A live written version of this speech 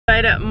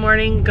Good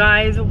morning,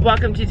 guys.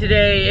 Welcome to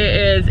today.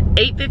 It is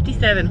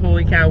 8:57.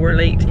 Holy cow, we're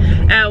late.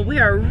 We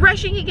are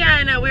rushing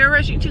again. We are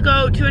rushing to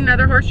go to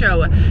another horse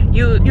show.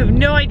 You have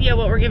no idea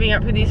what we're giving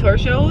up for these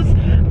horse shows,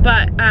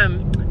 but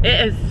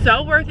it is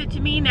so worth it to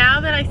me now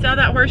that I saw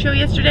that horse show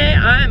yesterday.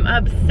 I'm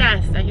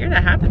obsessed. I hear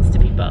that happens to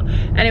people.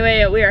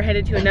 Anyway, we are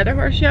headed to another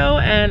horse show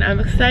and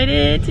I'm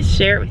excited to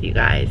share it with you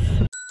guys.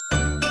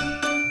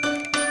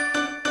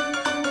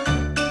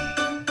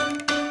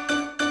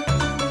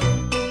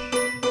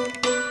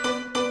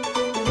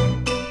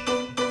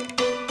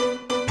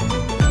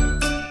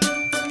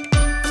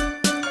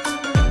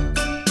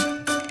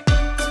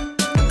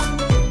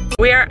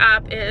 We are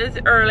up, it is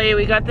early.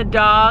 We got the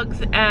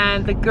dogs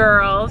and the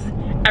girls.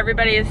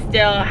 Everybody is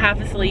still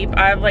half asleep.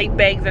 I have like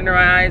bags under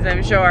my eyes,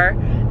 I'm sure.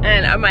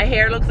 And my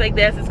hair looks like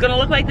this. It's gonna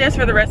look like this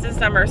for the rest of the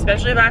summer,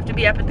 especially if I have to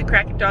be up at the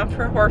crack of dawn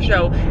for a horse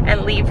show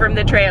and leave from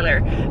the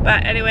trailer.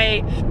 But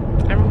anyway,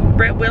 I'm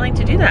willing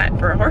to do that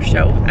for a horse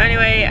show.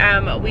 Anyway,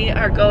 we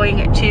are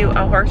going to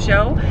a horse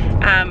show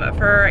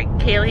for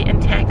Kaylee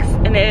and Tex.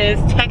 And it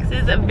is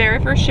Tex's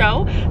very first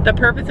show. The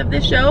purpose of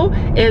this show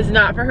is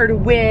not for her to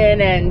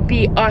win and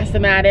be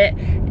awesome at it.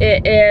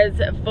 It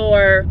is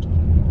for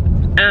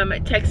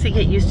Tex to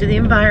get used to the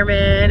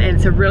environment, and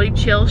it's a really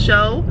chill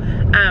show.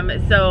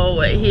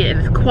 So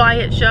it's a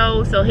quiet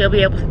show, so he'll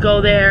be able to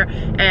go there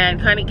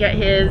and kind of get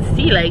his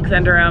sea legs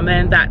under him,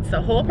 and that's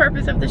the whole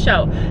purpose of the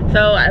show.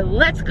 So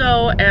let's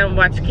go and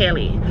watch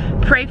Kaylee.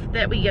 Pray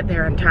that we get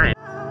there on time.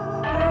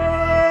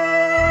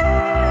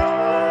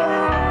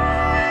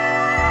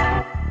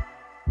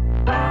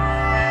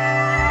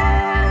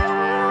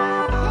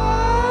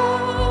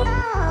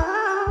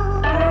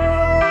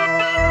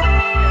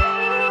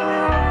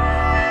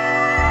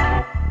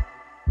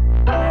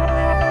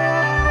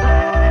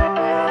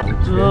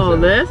 Oh,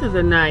 this is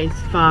a nice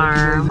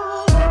farm.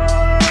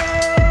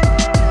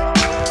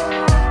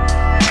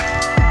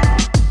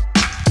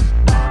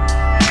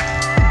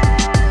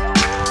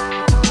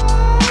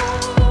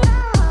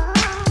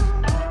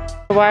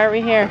 Why are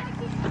we here?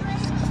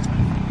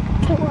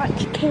 To watch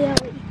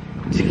Kaylee.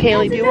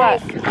 Kaylee do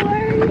what?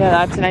 Yeah,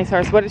 that's a nice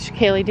horse. What is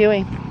Kaylee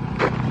doing?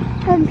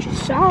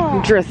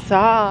 Dressage.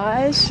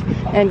 Dressage.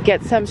 And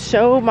get some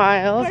show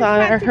miles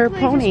on her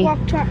pony. Just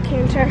walk, track,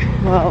 canter.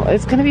 Well,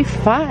 it's gonna be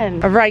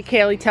fun. All right,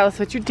 Kaylee, tell us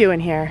what you're doing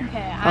here.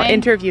 Okay, I'll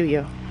interview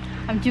you.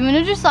 I'm doing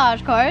a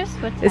dressage course.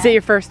 Is it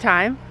your first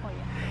time? Oh,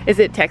 yeah. Is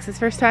it Tex's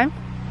first time?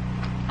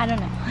 I don't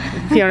know.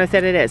 Fiona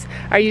said it is.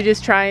 Are you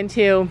just trying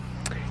to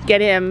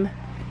get him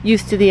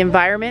used to the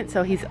environment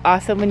so he's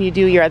awesome when you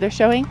do your other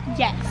showing?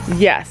 Yes.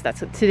 Yes,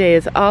 that's what today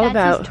is all about.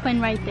 That's his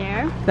twin right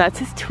there. That's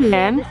his twin.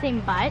 They have the same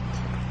butt.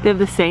 They have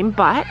the same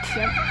butt.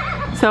 Yep.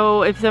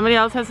 So if somebody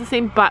else has the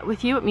same butt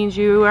with you, it means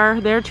you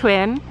are their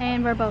twin.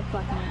 And we're both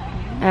black and white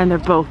paints. And they're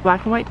both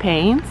black and white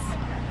paints.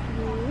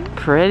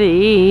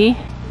 Pretty.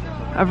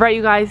 All right,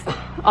 you guys,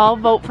 all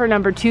vote for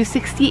number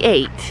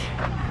 268.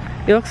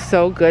 You look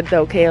so good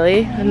though,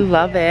 Kaylee. I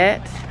love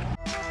it.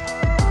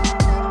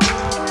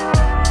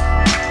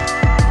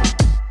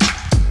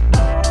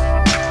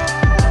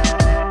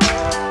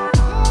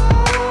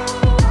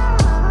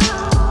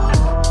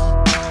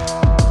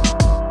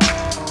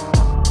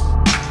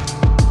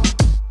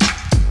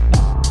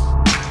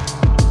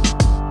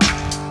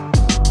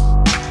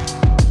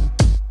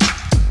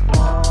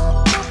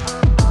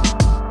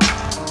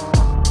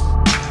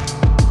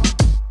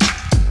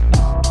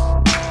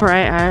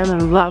 Right, I am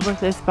in love with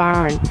this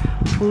barn.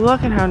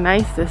 Look at how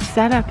nice the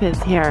setup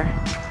is here.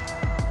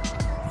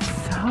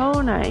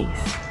 So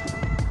nice.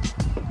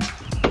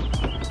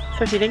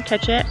 So if you didn't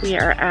catch it, we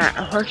are at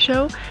a horse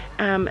show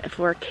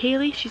for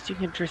Kaylee. She's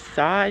doing a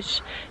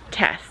dressage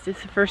test.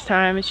 It's the first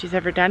time she's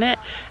ever done it,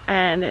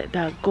 and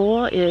the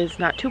goal is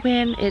not to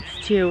win,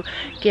 it's to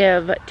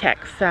give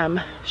Tex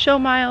some show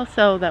miles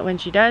so that when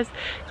she does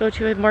go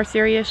to a more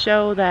serious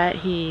show that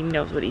he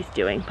knows what he's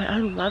doing. But I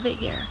love it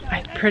here.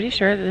 I'm pretty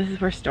sure that this is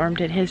where Storm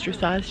did his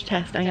dressage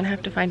test. I'm gonna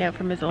have to find out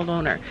from his old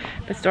owner.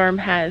 But Storm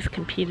has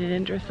competed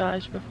in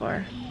dressage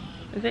before.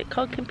 Is it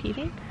called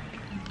competing?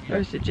 Or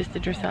is it just a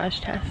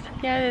dressage test?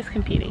 Yeah, it is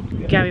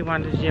competing. Gabby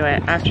wanted to do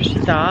it after she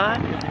saw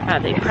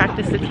they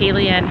practiced the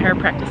Kaylee and her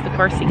practice the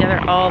course together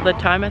all the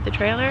time at the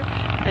trailer.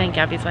 And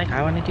Gabby's like,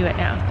 I want to do it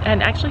now.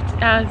 And actually,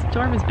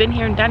 Storm has been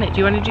here and done it. Do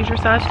you want to do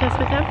dressage test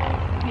with him?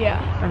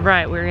 Yeah. All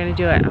right, we're gonna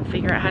do it. I'll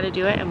figure out how to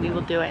do it and we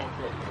will do it.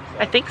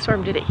 I think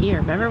Storm did it here.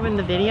 Remember when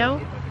the video?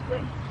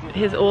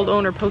 His old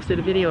owner posted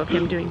a video of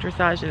him doing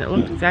dressage and it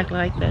looked exactly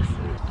like this.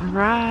 All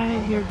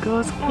right, here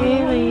goes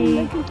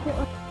Kaylee.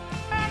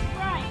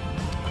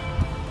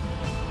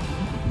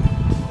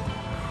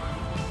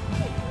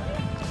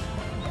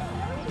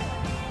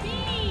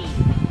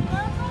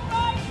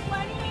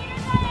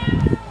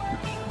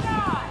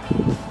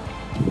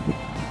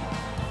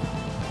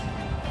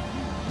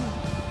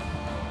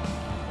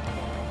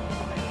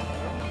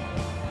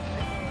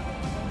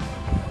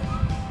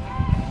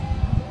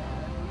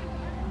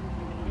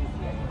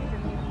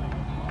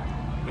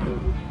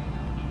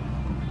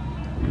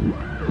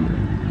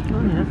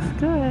 Looks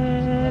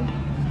good.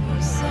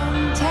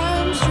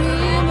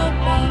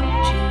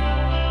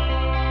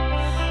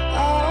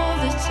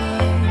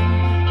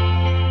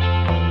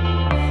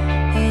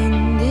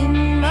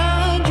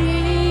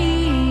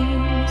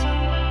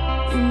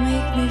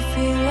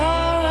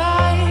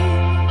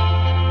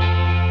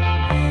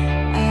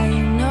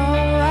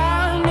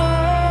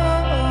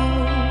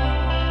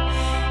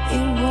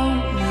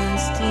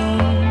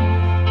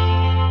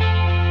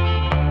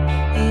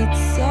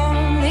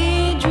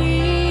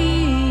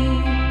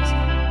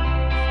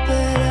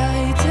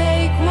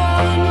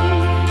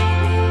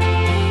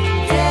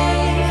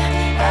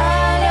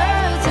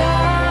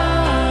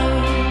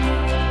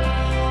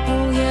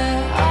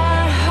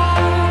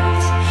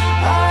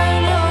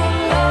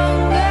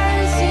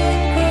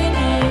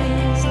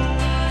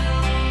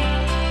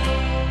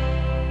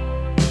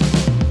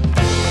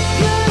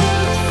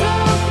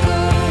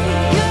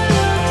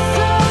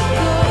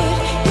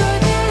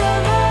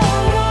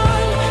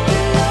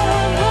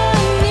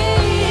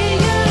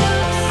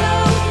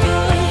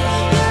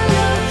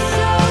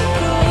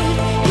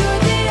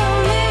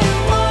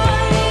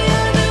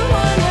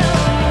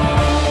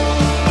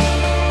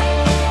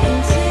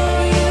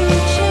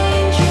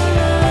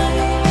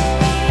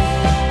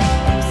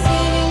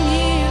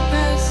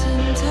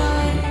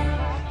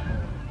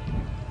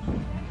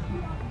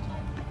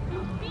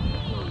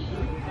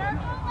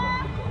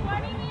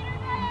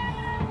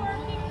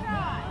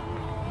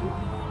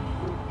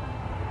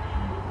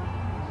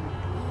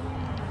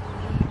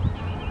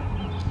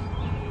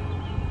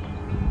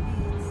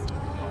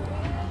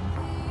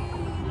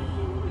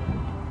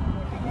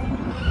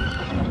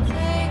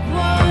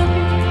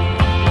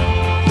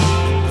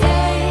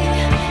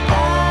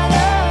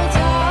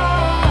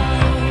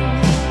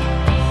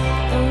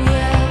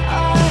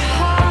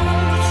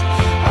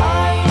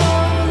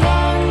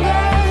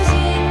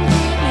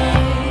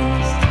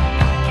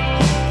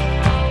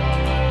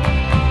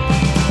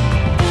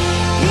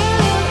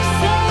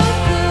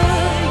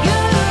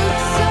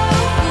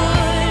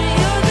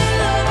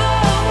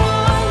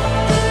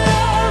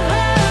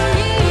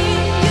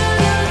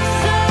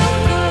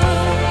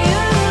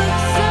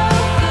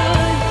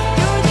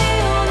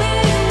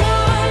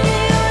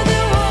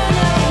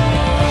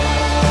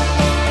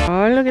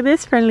 at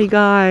this friendly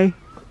guy.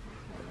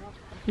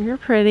 You're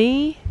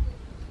pretty.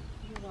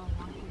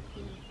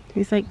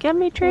 He's like, get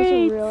me treats.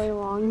 He has a really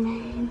long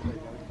mane.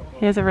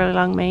 He has a really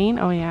long mane?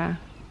 Oh yeah.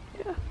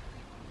 Yeah.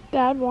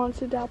 Dad wants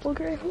a dapple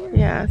gray horse.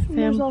 Yeah, And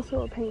there's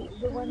also a paint.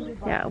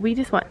 yeah, we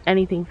just want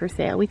anything for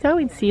sale. We thought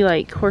we'd see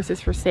like horses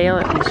for sale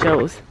at these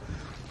shows.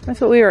 That's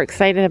what we were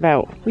excited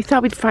about. We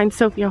thought we'd find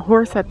Sophie a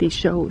horse at these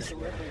shows.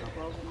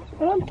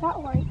 I want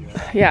that one.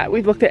 Yeah,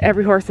 we've looked at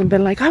every horse and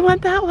been like, I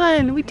want that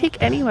one. We'd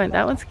take anyone.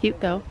 That one's cute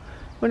though.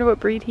 Wonder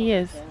what breed he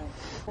is.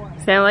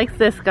 Sam likes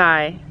this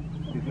guy.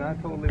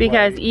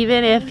 Because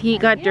even if he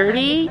got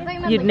dirty,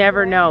 you'd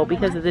never know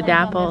because of the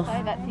dapples.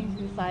 That seems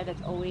inside,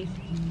 that's always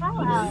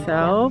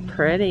So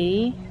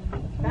pretty.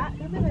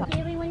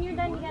 Kaylee, when you're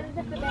done, you gotta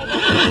zip the bag.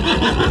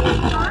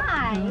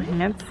 Hi.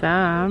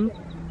 Handsome.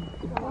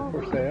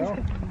 For sale?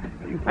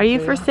 Are you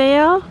for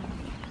sale?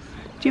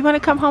 Do you want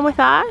to come home with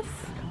us?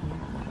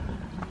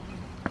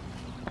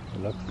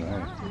 It looks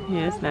nice. He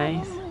is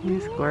nice.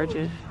 He's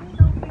gorgeous.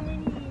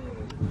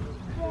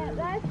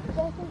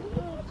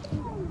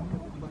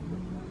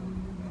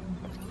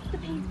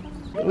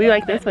 We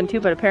like this one too,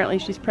 but apparently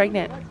she's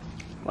pregnant.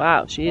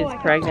 Wow, she is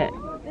pregnant.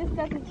 This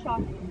doesn't shock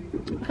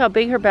you. Look how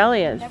big her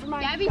belly is. Never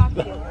mind. Gabby. Shock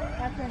you.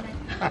 That's her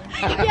neck.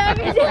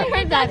 Gabby,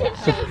 it doesn't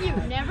show you.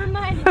 Never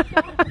mind.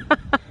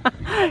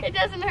 It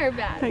doesn't hurt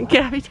bad.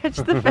 Gabby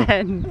touched the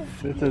fence.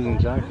 This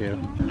doesn't shock you.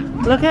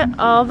 Look at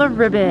all the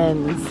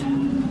ribbons.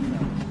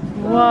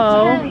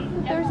 Whoa.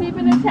 There's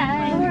even a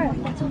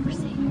tag. That's over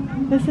sale.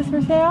 This is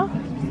for sale?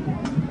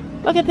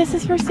 Look at this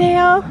is for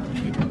sale.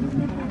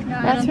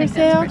 That's for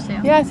sale?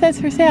 Yeah, it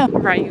says for sale.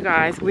 Right, you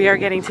guys, we are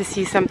getting to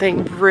see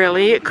something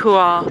really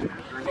cool.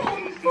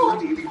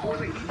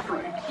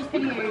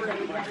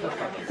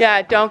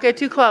 Yeah, don't get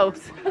too close.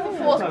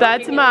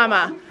 That's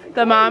Mama.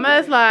 The mama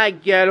is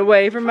like, get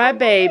away from my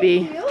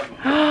baby.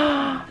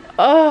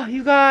 Oh,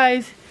 you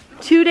guys,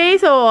 2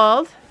 days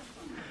old.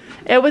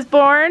 It was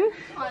born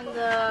On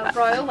the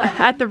royal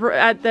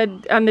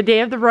wedding. on the day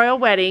of the royal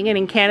wedding, and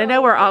in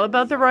Canada we're all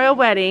about the royal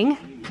wedding.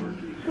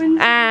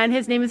 And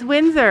his name is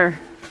Windsor.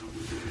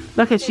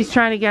 Look at, she's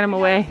trying to get him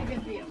away.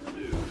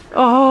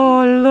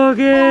 Oh, look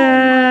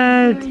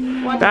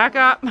it! Back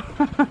up.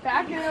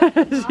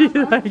 She's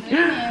like,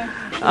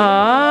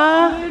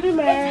 aw,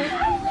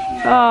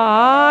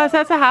 is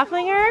that a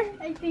halflinger?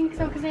 I think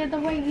so, because they had the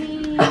white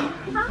knee.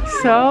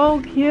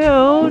 So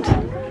cute.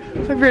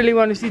 I really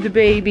want to see the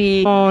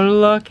baby. Oh,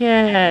 look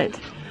at.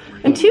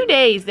 In 2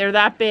 days, they're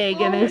that big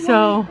and they're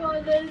so.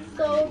 God, that is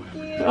so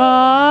cute.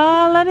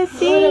 Oh, let us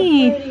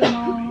see.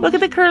 Look at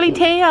the curly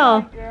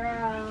tail.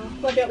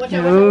 Watch out, watch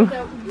out, Ooh, watch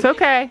out. it's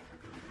okay.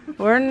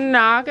 We're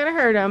not gonna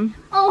hurt him.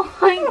 Oh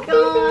my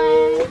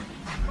god.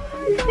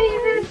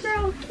 These are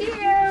so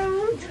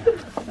cute.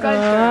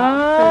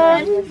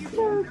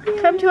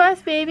 Come to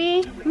us,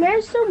 baby.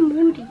 Mare's so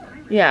moody.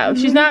 Yeah,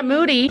 she's not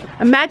moody.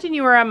 Imagine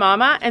you were a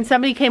mama and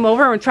somebody came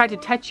over and tried to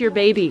touch your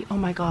baby. Oh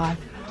my god.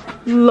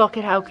 Look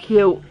at how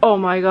cute. Oh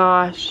my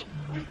gosh.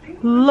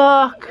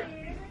 Look.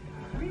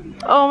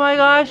 Oh my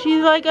gosh,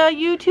 he's like a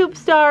YouTube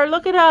star.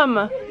 Look at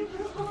him.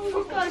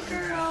 Oh god,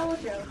 girl.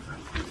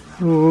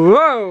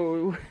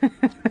 Whoa.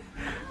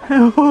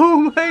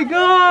 Oh my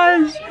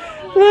gosh.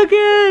 Look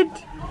at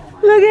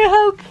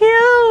how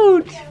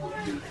cute.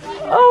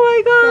 Oh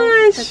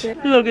my gosh.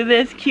 Look at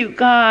this cute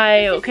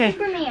guy. Okay.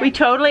 We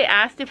totally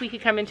asked if we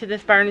could come into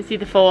this barn and see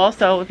the foal.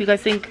 So if you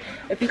guys are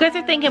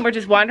thinking we're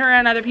just wandering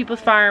around other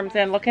people's farms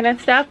and looking at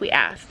stuff, we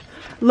asked.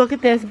 Look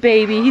at this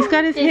baby. He's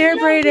got his hair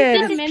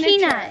braided. This is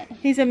Peanut.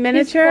 He's a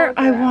miniature.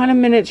 I want a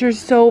miniature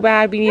so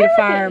bad. We need a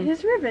farm.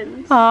 His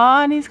ribbons.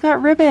 Aw, and he's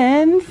got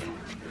ribbons.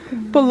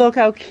 But look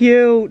how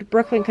cute.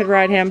 Brooklyn could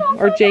ride him,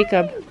 or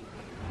Jacob.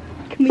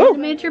 Can we get a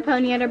miniature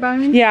pony at our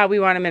barn? Yeah, we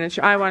want a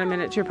miniature. I want a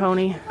miniature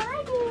pony.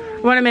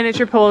 I want a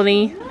miniature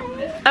pony.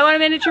 I want a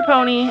miniature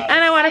pony, and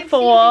I want a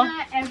foal.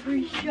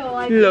 Every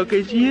show Look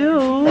at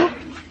you.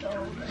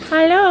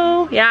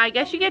 Hello. Yeah, I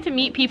guess you get to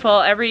meet people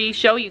every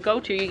show you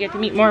go to. You get to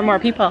meet more and more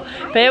people.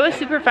 But it was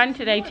super fun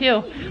today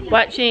too.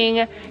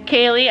 Watching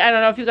Kaylee, I don't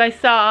know if you guys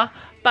saw,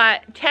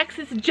 but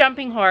Texas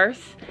jumping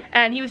horse,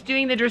 and he was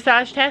doing the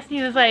dressage test, and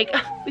he was like,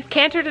 we've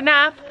cantered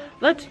enough,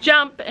 let's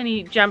jump. And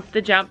he jumped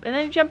the jump, and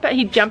then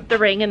he jumped the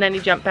ring, and then he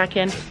jumped back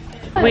in.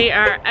 We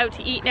are out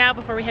to eat now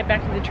before we head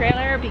back to the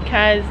trailer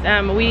because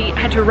we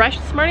had to rush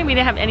this morning. We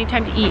didn't have any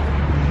time to eat.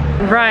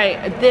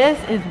 Right, this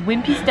is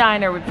Wimpy's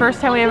Diner. First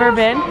time we ever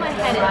been. Look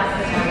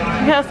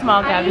how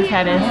small Gabby's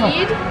head is.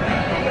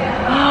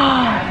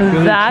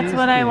 That's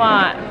what I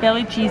want.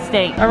 Philly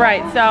cheesesteak. All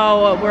right,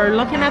 so we're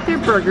looking at their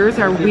burgers,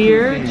 our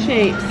weird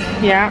shapes.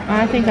 Yeah,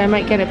 I think I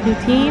might get a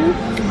poutine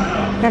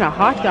and a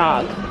hot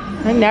dog.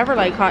 I never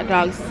like hot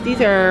dogs.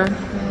 These are,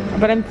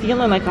 but I'm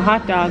feeling like a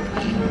hot dog.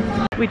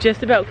 We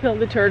just about killed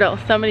the turtle.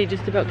 Somebody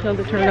just about killed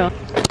the turtle.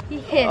 He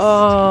hissed.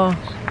 Oh,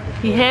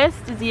 he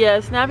hissed? Is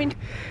he snapping?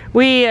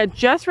 We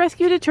just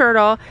rescued a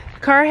turtle. The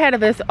car ahead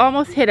of us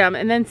almost hit him,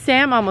 and then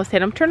Sam almost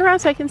hit him. Turn around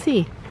so I can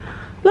see.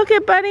 Look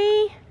at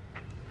Buddy.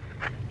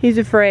 He's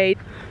afraid.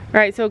 All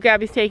right, so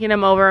Gabby's taking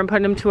him over and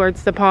putting him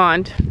towards the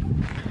pond.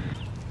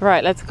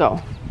 Right, let's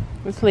go.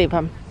 Let's leave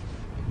him.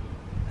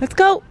 Let's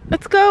go.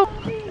 Let's go.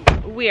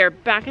 We are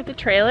back at the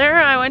trailer.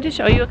 I want to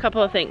show you a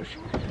couple of things.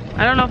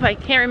 I don't know if I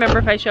can't remember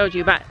if I showed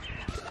you, but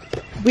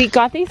we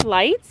got these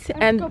lights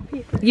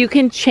and you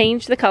can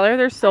change the color.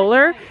 They're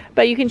solar,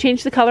 but you can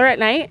change the color at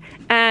night.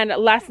 And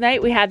last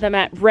night we had them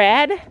at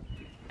red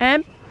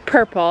and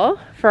purple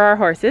for our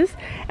horses.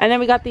 And then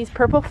we got these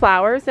purple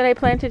flowers that I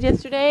planted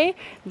yesterday.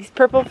 These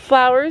purple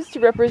flowers to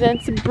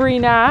represent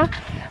Sabrina.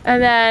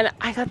 And then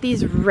I got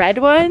these red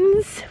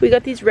ones. We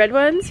got these red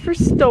ones for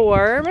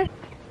Storm.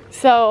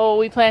 So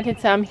we planted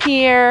some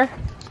here,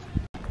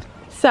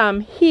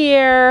 some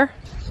here,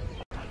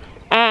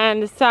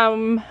 and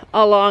some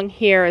along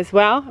here as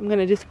well. I'm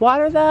gonna just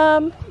water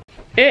them.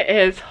 It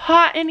is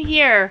hot in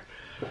here.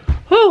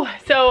 Whew.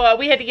 So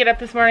we had to get up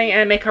this morning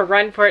and make a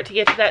run for it to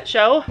get to that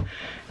show.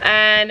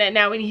 And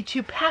now we need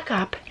to pack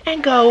up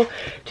and go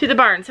to the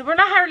barn. So we're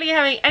not hardly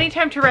having any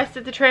time to rest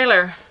at the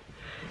trailer.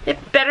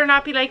 It better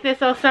not be like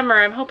this all summer.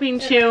 I'm hoping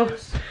to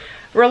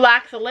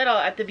relax a little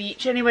at the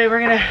beach. Anyway, we're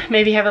gonna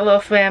maybe have a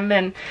little swim,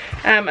 and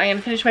I'm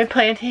gonna finish my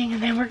planting,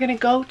 and then we're gonna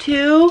go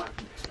to,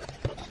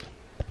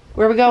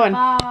 where are we going?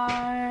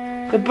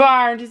 The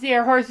barn to see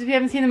our horses. We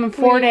haven't seen them in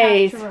 4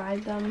 days. We have to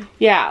ride them.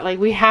 Yeah, like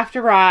we have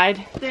to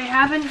ride. They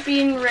haven't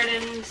been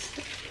ridden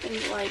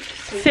in like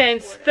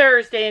since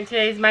Thursday, and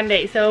today's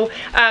Monday. So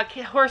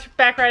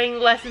horseback riding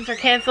lessons are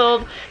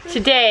canceled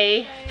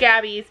today,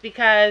 Gabby's,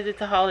 because it's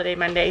a holiday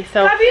Monday.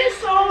 So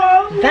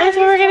that's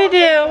what we're gonna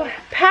do.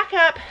 Pack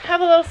up,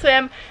 have a little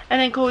swim, and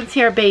then go and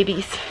see our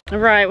babies. All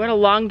right, what a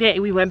long day.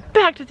 We went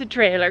back to the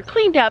trailer,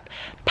 cleaned up,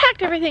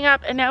 packed everything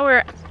up, and now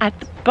we're at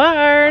the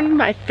barn,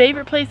 my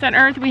favorite place on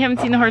earth. We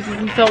haven't seen the horses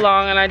in so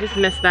long, and I just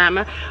miss them.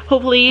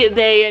 Hopefully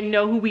they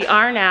know who we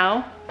are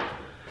now.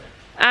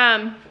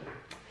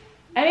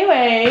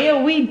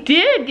 Anyway, we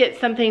did get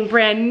something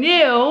brand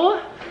new.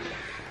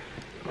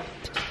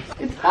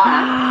 It's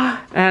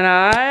hot. And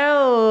I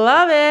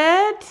love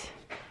it.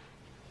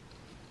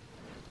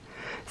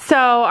 So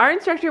our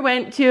instructor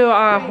went to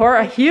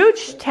a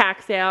huge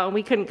tack sale, and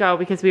we couldn't go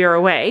because we were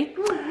away.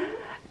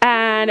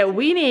 And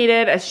we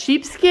needed a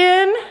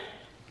sheepskin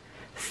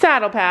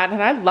saddle pad,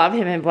 and I love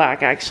him in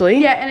black actually.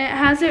 Yeah, and it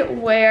has it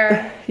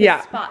where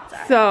the spots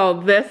are.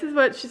 So this is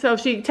what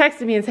she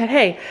texted me and said,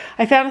 hey,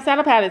 I found a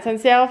saddle pad. It's on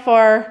sale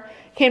for,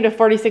 came to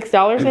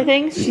 $46 I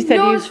think. She said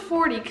no, it's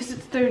 40 because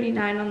it's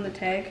 39 on the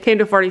tag. Came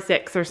to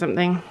 46 or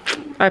something.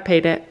 I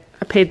paid it.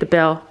 I paid the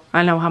bill.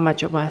 I know how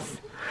much it was.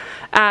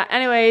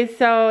 Anyway,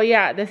 so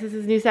yeah, this is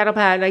his new saddle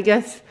pad. I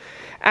guess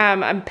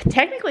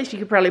technically she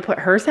could probably put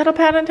her saddle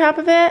pad on top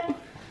of it.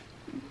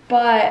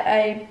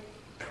 But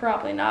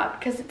probably not,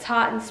 because it's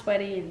hot and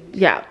sweaty. And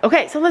yeah.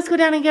 Okay, so let's go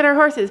down and get our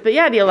horses. But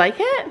yeah, do you like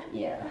it?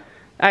 Yeah.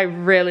 I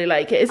really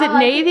like it. Is it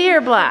navy or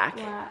black?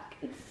 Black.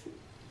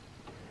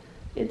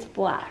 It's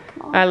black,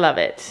 Mom. I love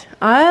it.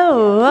 I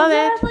love it.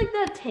 It has like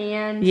that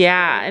tan.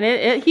 Yeah,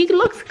 and he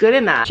looks good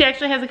in that. She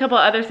actually has a couple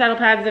other saddle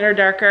pads that are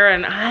darker,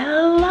 and I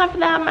love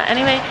them.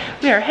 Anyway,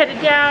 we are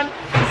headed down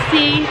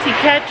to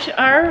catch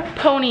our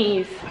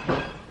ponies.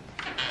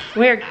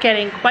 We're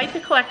getting quite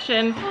the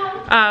collection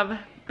of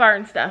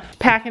barn stuff.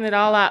 Packing it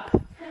all up.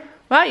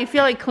 Wow, you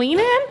feel like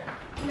cleaning?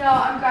 No,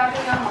 I'm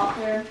grabbing a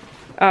halter.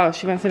 Oh,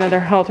 she wants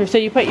another halter. So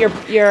you put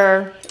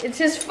your it's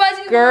just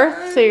fuzzy girth,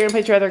 one. so you're gonna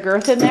put your other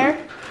girth in there?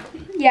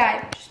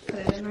 Yeah, I just put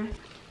it in there.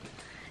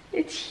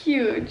 It's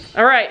huge.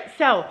 All right,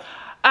 so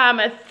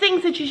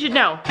things that you should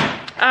know.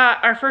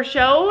 Our first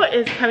show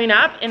is coming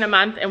up in a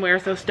month, and we're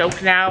so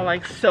stoked now,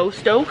 like so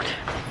stoked.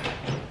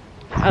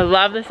 I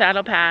love the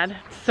saddle pad,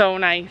 so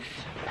nice.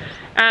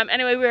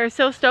 Anyway, we are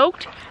so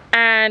stoked.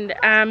 And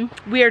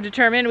we are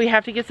determined we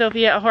have to get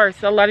Sophia a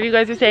horse. A lot of you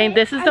guys are saying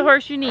this is the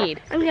horse you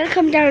need. I'm gonna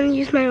come down and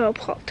use my rope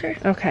halter.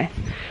 Okay.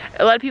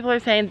 A lot of people are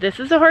saying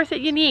this is the horse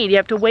that you need. You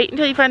have to wait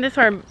until you find this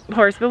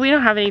horse, but we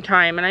don't have any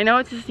time. And I know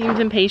it just seems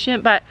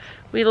impatient, but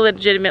we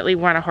legitimately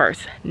want a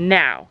horse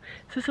now.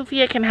 So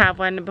Sophia can have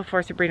one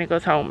before Sabrina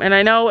goes home. And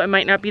I know it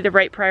might not be the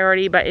right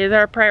priority, but it is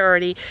our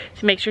priority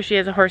to make sure she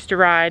has a horse to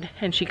ride.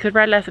 And she could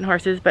ride lesson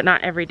horses, but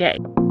not every day.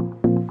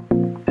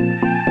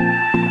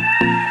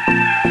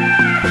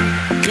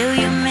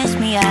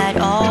 At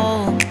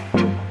all?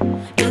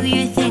 Do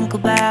you think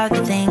about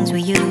the things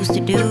we used to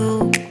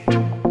do?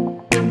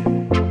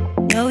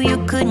 No, you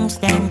couldn't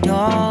stand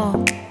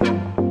tall.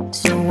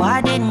 So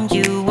why didn't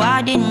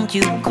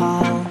you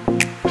call?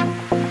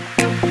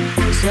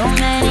 So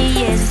many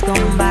years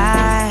gone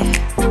by,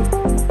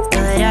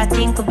 but I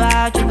think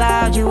about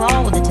you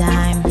all the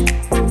time.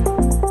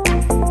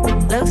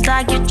 Looks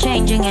like you're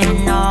changing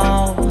and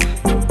all,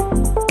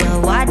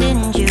 but why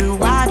didn't you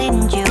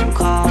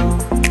call?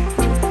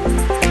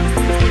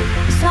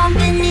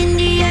 Something in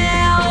the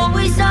air,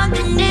 always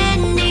something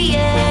in the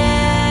air.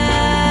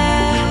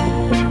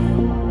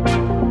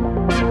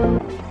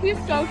 He's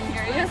so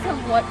curious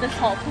of what this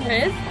halter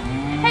is.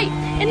 Hey,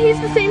 and he's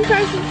the same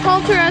size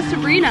halter as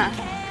Sabrina.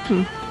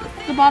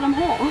 The bottom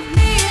hole.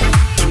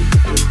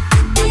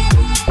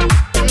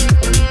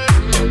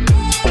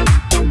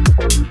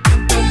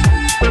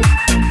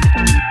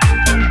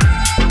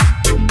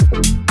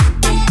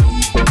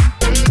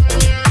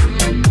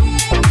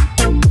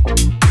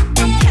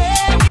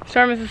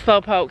 Storm is a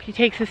slowpoke. He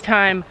takes his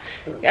time.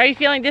 Are you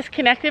feeling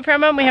disconnected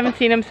from him? We haven't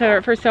seen him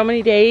for so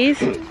many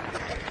days.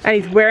 And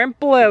he's wearing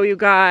blue, you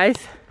guys.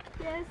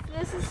 Yes,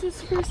 this is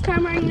his first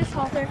time wearing this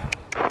halter.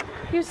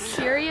 He was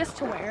serious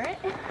to wear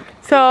it.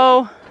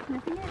 So,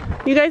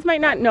 you guys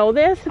might not know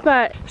this,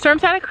 but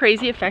Storm's had a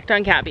crazy effect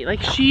on Gabby.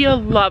 Like, she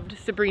loved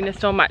Sabrina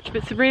so much,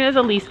 but Sabrina's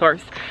a lease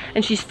horse,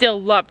 and she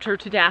still loved her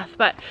to death.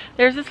 But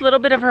there's this little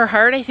bit of her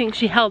heart I think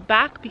she held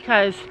back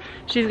because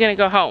she's gonna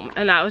go home,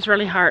 and that was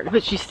really hard.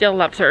 But she still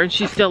loves her, and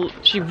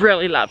she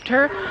really loved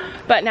her.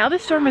 But now that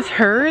Storm is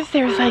hers,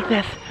 there's like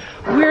this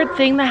weird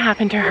thing that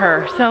happened to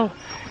her. So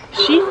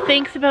she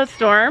thinks about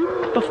Storm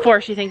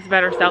before she thinks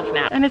about herself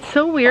now. And it's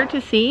so weird to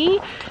see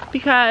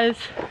because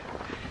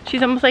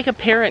she's almost like a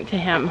parent to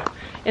him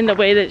in the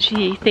way that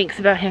she thinks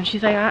about him.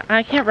 She's like,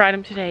 I can't ride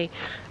him today.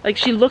 Like,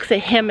 she looks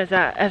at him as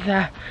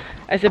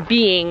a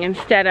being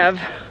instead of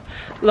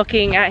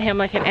looking at him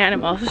like an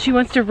animal. So she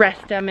wants to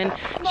rest him and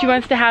she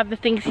wants to have the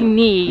things he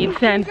needs.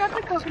 And You got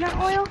the coconut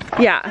oil?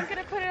 yeah. I'm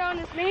gonna put it on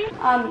his mane.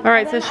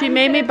 Alright, so she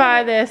made me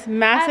buy this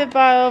massive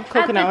bottle of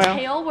coconut At the oil.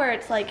 tail where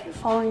it's like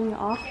falling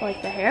off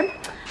like the hair.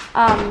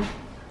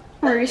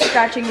 Where he's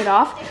scratching it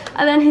off.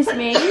 And then his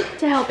mane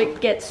to help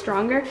it get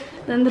stronger.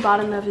 Then the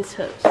bottom of his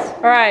hooves.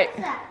 Alright,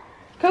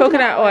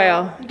 coconut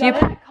oil. You Do you,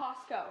 got it at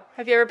Costco.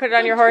 have you ever put it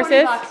on your $20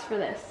 horses? for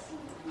this.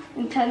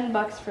 And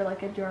 $10 for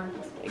like a jar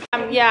this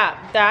big. Yeah,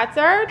 that's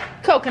our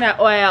coconut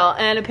oil,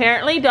 and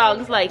apparently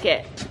dogs like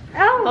it.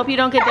 Oh. Hope you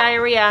don't get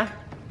diarrhea.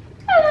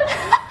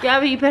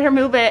 Gabby, you better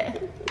move it.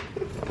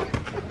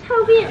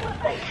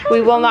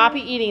 We will not be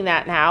eating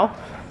that now.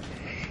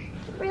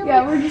 Really?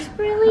 Yeah, we're just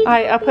really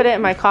I put it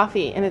in my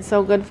coffee, and it's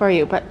so good for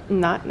you, but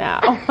not now.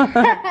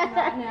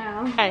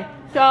 now. Okay,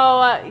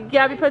 so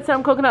Gabby put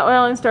some coconut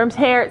oil in Storm's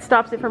hair. It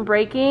stops it from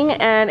breaking,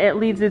 and it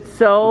leaves it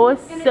so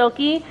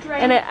silky,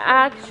 and it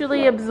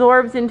actually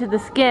absorbs into the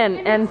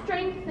skin. And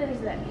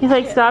Strengthens it. he's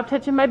like, stop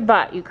touching my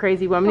butt, you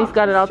crazy woman. He's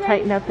got it all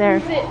tightened up there.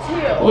 Strengthens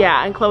it too.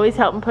 Yeah, and Chloe's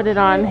helping put it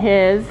on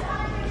his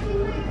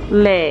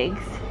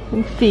legs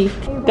and feet.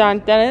 Dun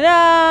dun da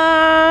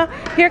da!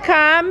 Here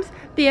comes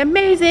the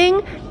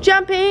amazing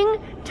jumping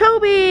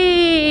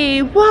Toby!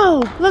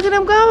 Whoa, look at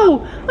him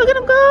go! Look at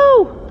him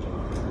go!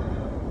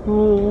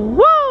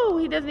 Whoa!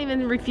 He doesn't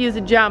even refuse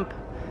to jump.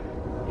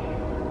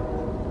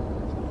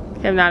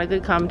 I'm not a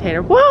good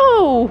commentator.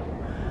 Whoa!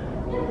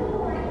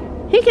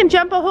 He can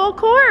jump a whole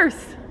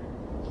course.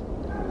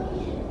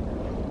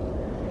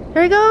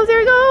 There he goes, there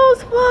he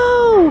goes!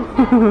 Whoa!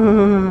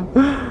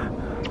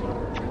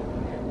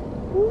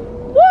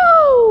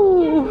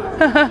 Whoa!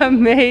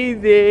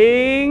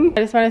 Amazing!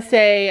 I just want to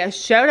say a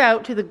shout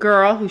out to the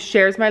girl who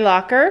shares my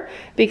locker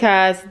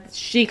because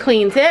she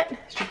cleans it.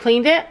 She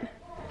cleaned it.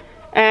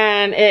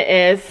 And it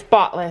is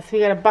spotless. We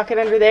got a bucket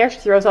under there. She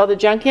throws all the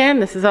junk in.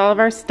 This is all of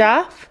our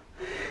stuff.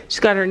 She's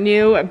got her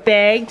new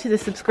bag to the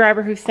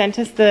subscriber who sent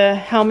us the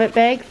helmet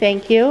bag.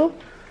 Thank you.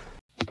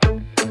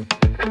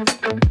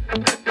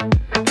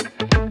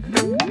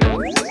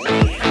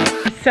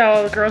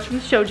 So the girls from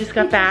the show just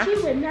got back.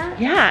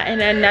 Yeah,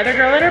 and another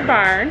girl at her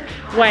barn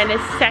won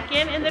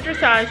second in the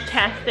dressage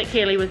test that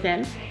Kaylee was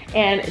in.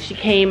 And she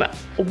came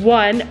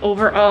 1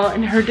 overall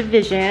in her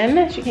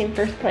division. She came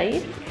first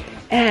place.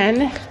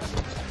 And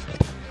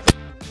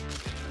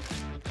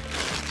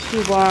she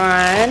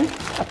won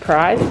a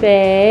prize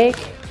bag.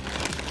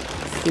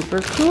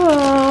 Super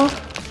cool.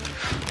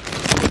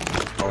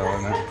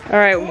 All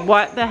right,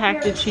 what the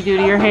heck did she do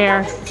to your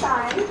hair?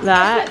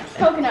 That?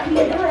 Coconut.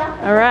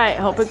 All right,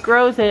 hope it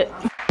grows it.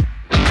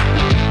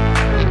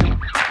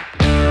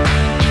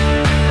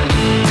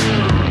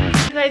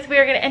 Guys, we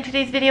are going to end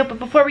today's video, but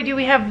before we do,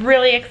 we have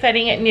really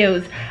exciting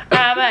news.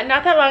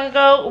 Not that long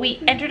ago, we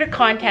entered a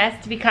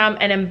contest to become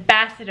an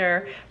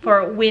ambassador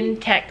for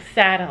WinTech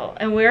Saddle,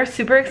 and we're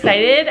super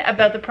excited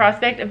about the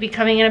prospect of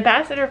becoming an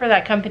ambassador for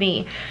that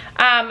company.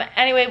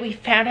 Anyway, we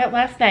found out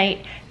last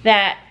night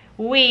that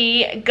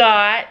we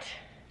got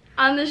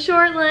On the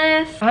short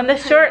list. on the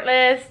short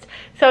list.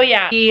 So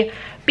yeah, we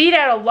beat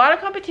out a lot of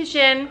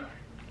competition.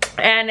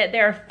 And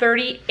there are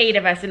 38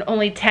 of us and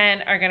only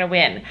 10 are gonna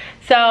win.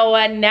 So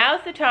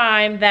now's the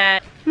time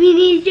that We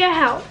need your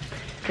help.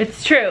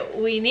 it's true.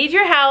 We need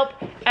your help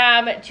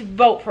to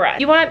vote for us.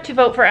 If you want to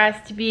vote for us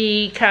to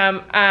become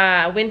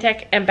a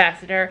WinTech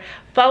ambassador,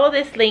 follow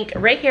this link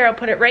right here. I'll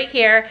put it right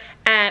here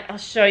and I'll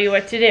show you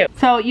what to do.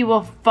 So you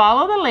will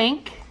follow the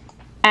link,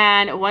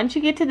 and once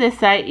you get to this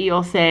site,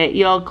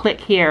 you'll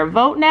click here,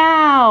 vote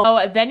now.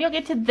 So then you'll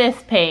get to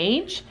this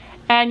page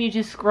and you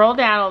just scroll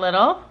down a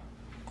little.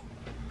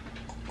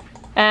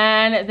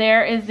 And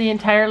there is the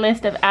entire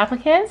list of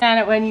applicants.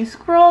 And when you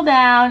scroll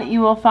down,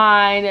 you will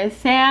find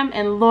Sam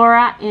and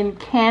Laura in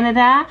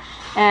Canada.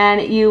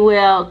 And you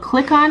will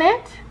click on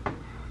it.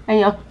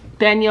 And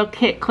then you'll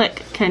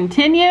click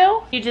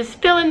continue. You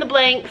just fill in the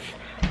blanks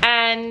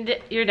and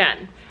you're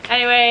done.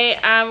 Anyway,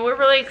 we're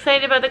really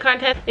excited about the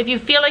contest. If you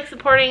feel like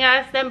supporting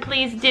us, then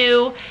please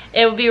do.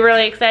 It will be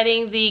really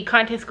exciting. The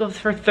contest goes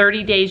for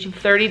 30 days. You have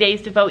 30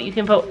 days to vote. You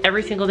can vote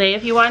every single day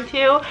if you want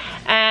to.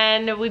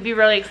 And we'd be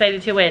really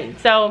excited to win.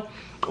 So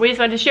we just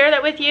wanted to share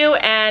that with you,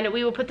 and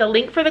we will put the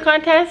link for the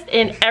contest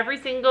in every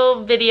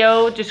single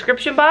video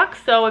description box.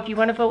 So if you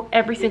want to vote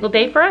every single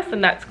day for us,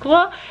 then that's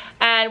cool.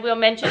 And we'll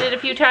mention it a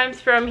few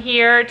times from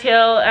here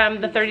till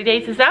the 30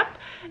 days is up.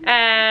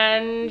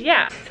 And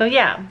yeah, so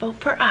yeah, vote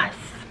for us.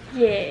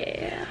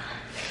 Yeah.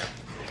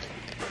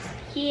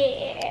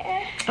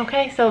 Yeah.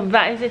 Okay, so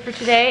that is it for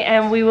today,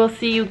 and we will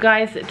see you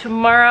guys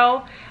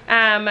tomorrow.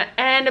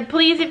 And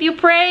please, if you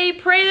pray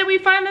that we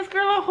find this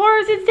girl a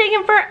horse. It's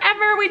taken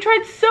forever. We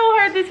tried so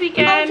hard this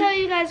weekend. I'll tell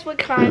you guys what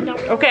kind.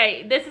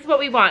 Okay, this is what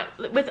we want.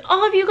 With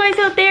all of you guys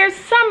out there,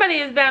 somebody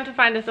is bound to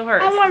find us a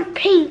horse. I want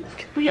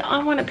pink.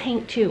 I want to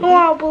paint too. I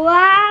want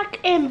black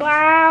and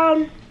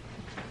brown.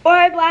 Or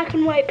a black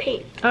and white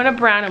paint. I want a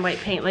brown and white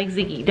paint like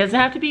Ziggy. Doesn't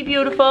have to be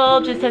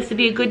beautiful, just has to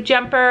be a good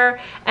jumper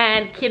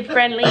and kid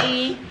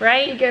friendly,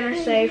 right? Beginner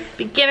safe.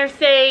 Beginner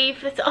safe.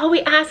 That's all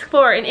we ask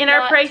for. And in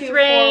our price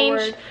range.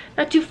 Forward.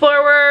 Not too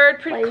forward,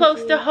 pretty Lazy.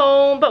 close to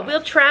home, but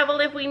we'll travel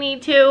if we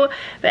need to.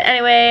 But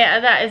anyway,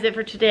 that is it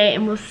for today,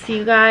 and we'll see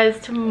you guys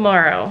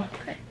tomorrow.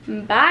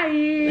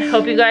 Bye.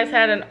 Hope you guys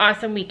had an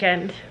awesome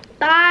weekend.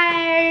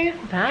 Bye.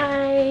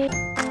 Bye.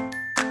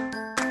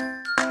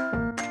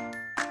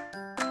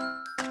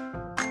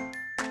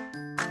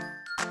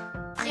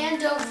 And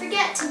don't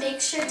forget to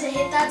make sure to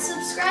hit that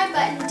subscribe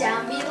button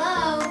down below.